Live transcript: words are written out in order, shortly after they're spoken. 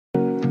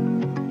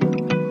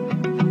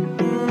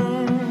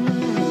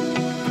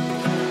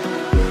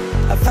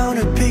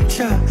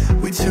picture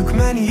we took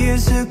many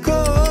years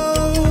ago,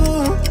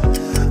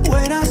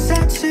 when I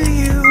said to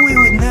you we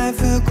would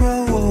never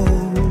grow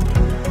old.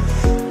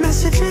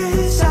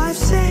 Messages I've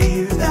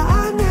saved that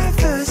I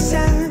never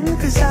send,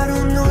 'cause I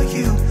don't know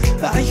you,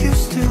 but I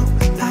used to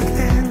back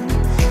then.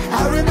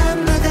 I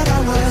remember that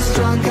I was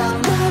drunk out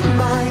my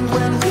mind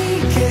when we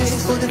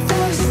kissed for the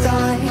first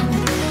time.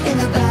 In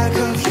the back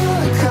of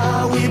your car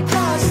we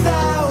passed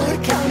out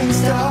counting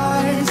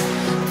stars.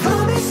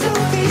 Promised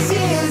all these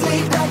years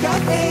we'd pack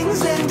our things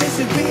and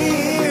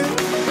disappear.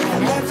 I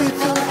never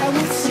thought I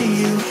would see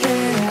you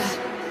here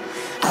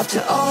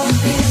after all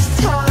this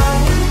time.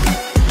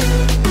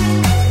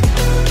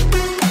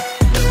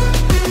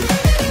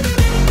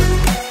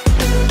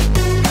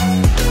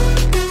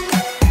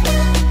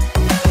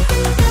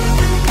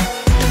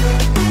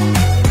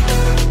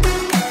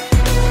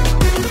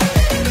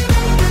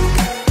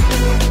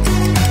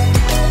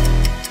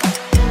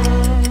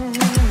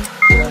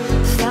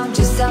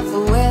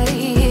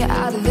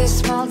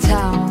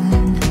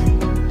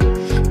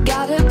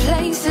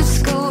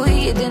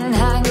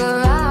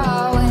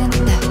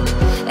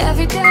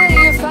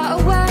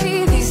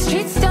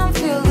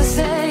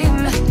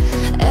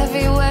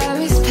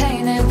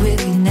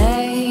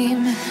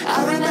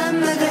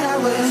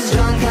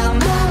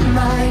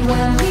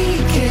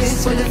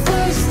 For the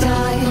first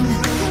time,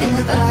 in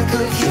the back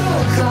of your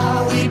car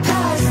we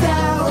passed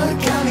out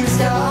counting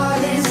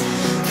stars.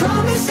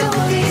 Promised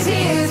all these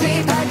years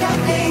we'd pack our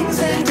things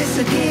and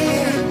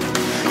disappear.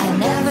 I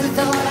never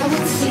thought I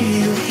would see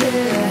you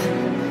here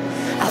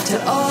after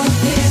all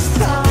this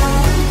time.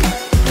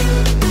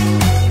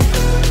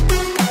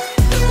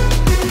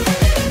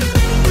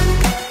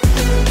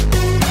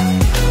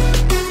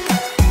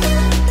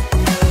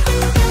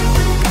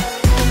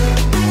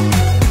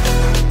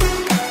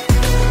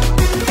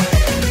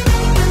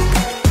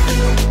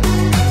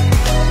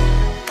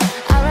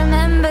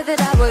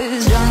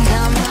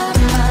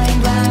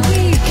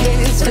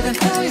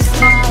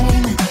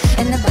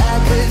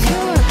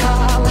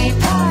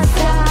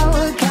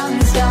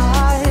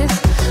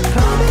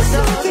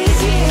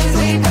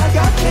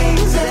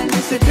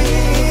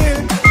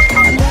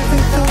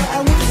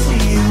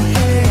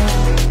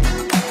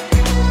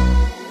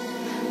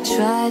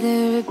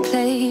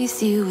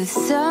 You with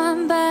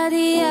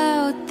somebody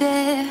out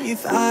there.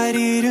 If I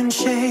didn't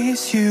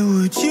chase you,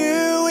 would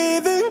you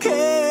even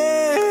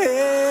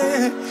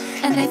care?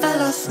 And if I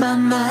lost my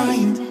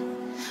mind,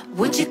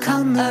 would you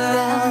come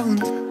around?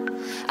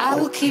 I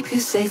will keep you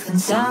safe and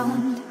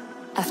sound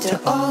after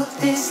all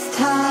this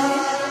time.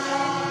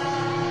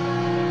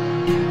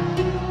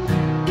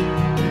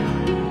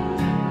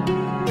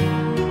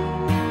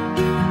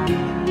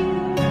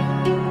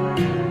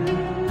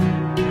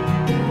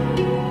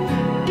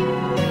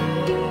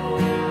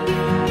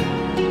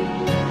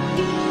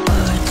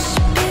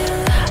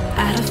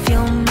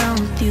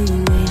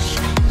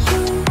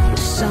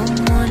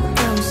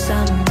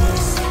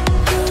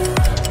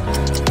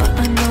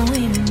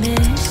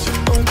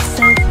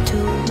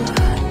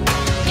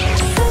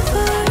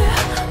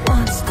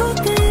 Once good,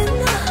 then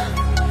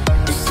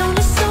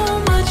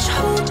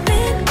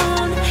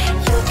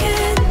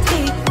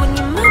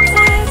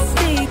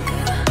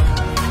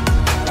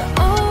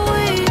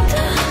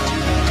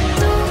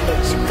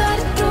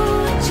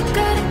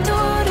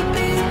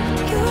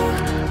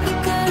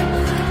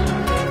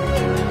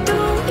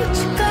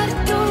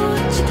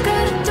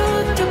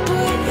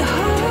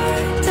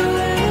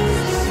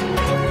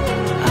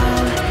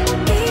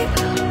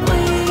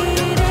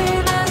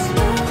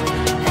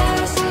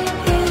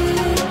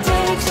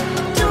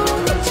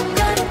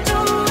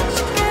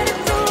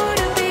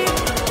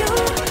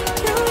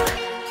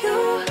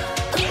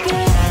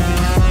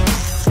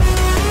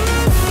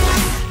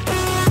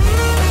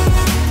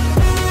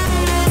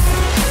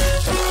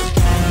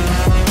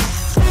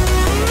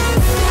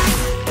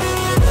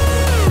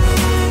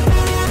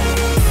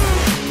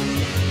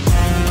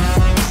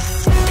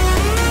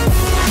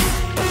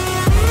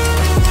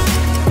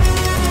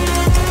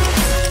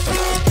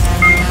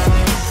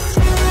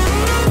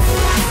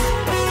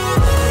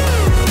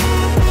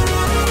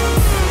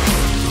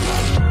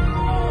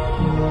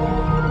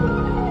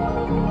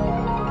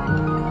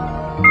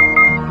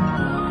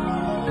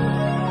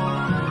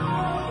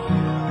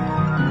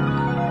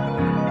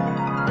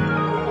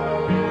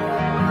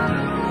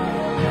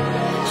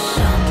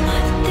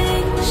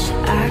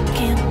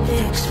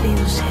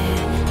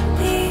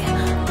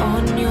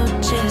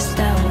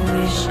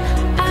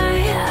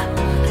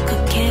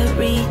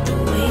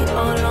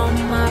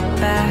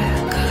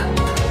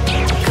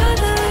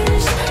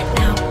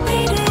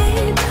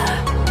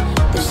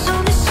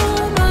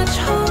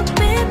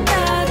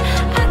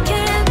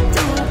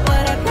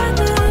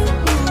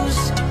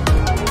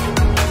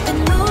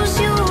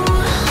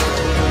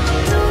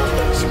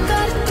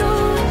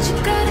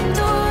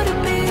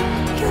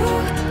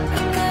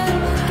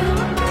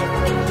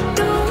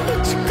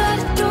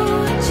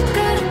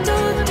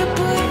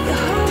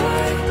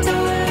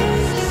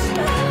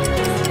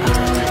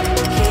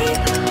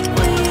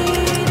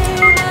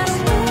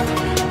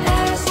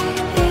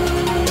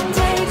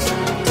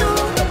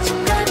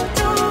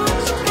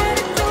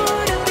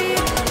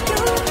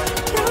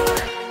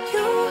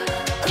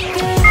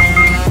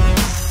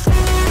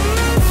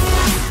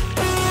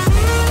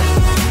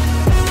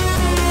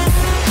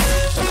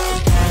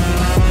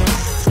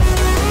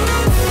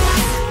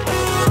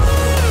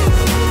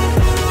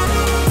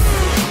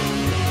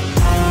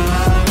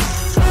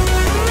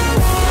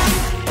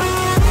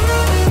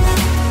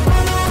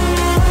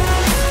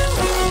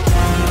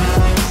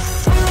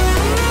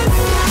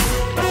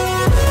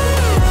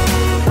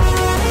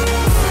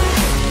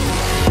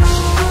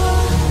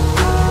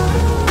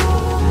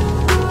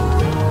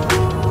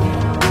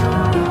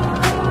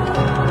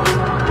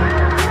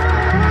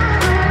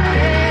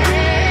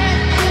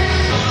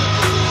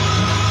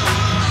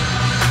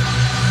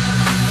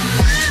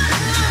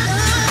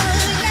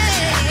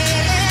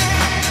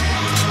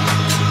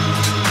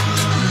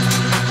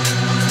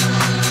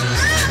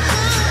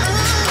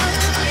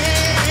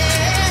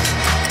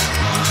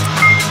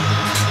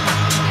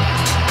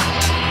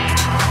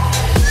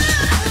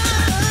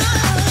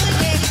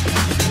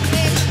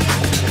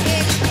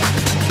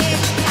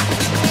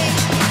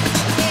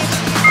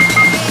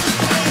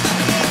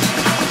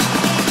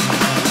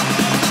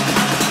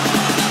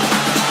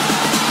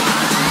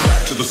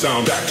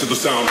sound, back to the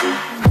sound.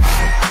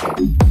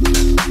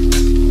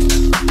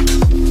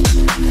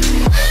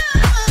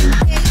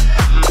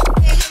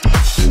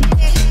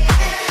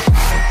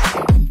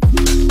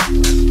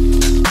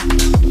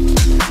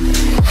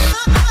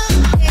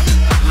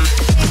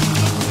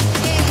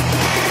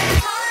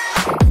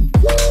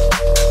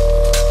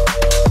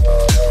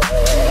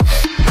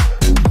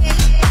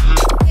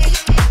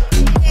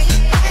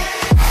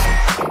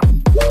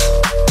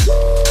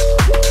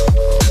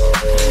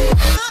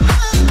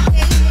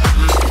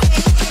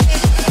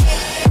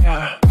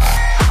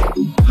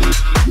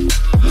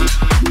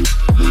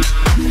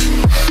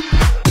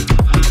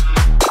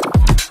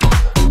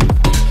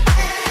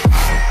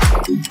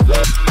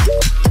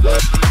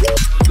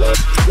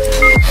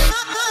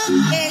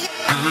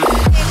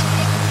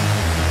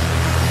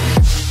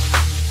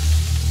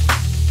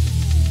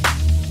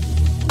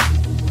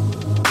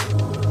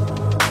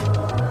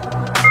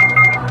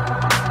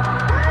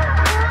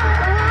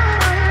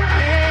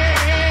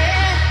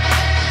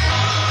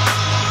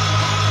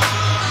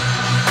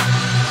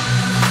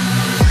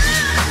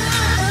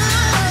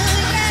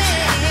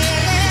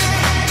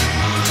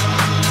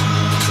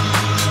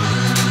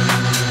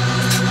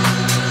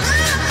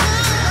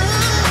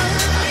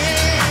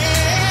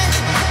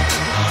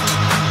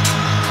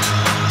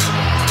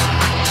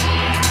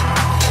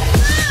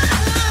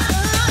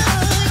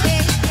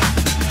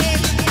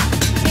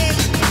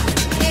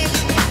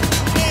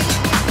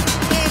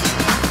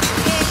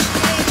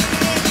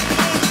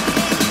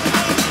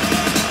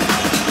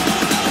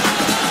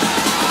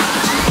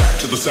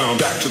 Sound,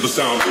 back to the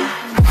sound.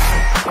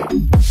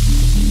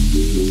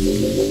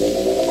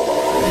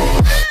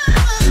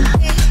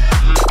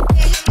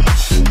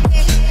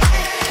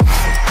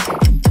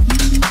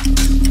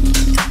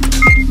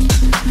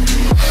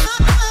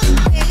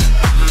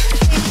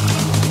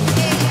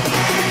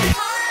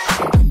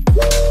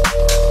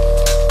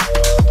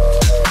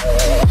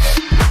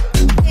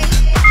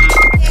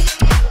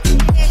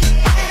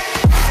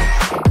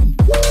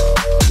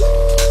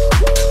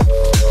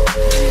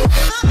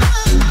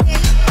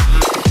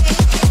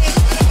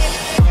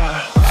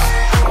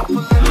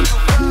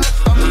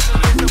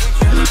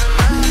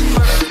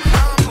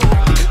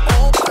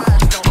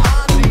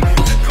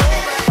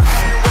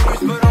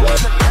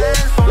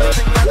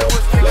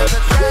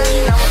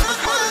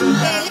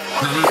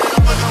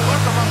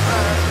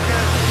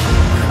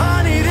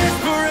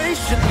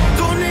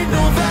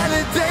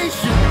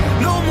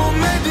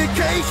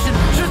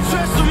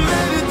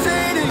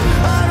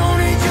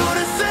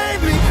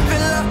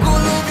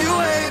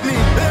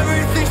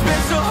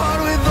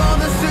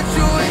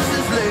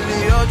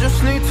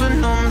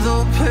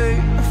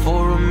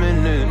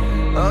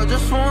 I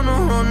just wanna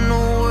run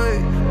away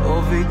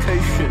on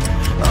vacation.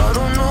 I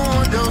don't know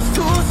what else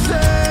to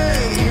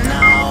say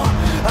now.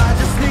 I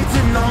just need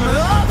to numb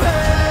the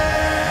pain.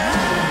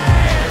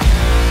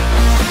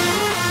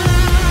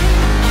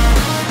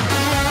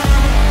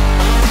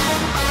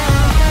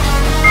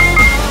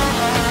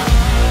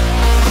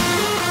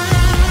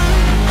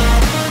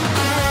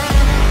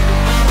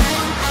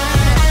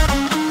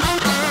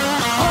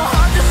 Oh,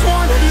 I just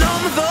wanna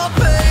numb the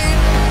pain.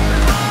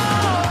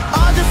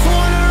 I just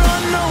wanna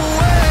run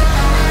away.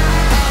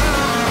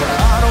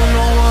 I don't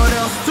know what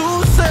else to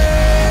say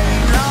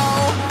now.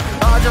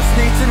 I just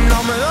need to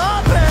numb the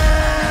pain.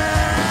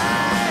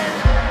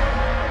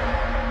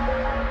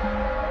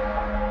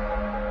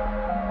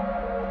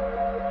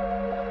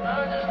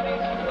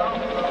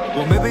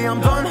 Well, maybe I'm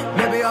done,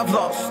 maybe I've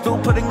lost. Still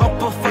putting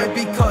up a fight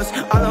because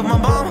I love my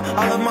mom,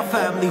 I love my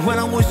family. When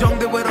I was young,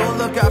 they would all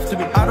look after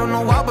me. I don't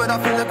know why, but I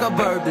feel like a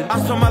burden. I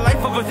spent my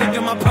life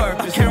overthinking my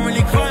purpose. Can't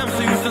really cry, I'm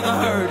so used to the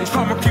hurt.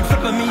 Trauma keeps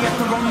flipping me at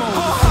the wrong moment.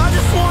 Oh, I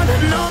just wanna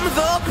numb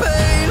the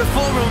pain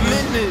for a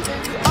minute.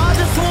 I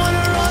just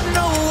wanna run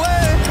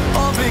away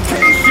on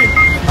vacation.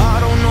 I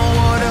don't know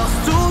what else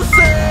to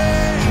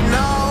say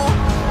now.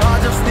 I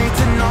just need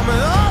to numb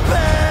it.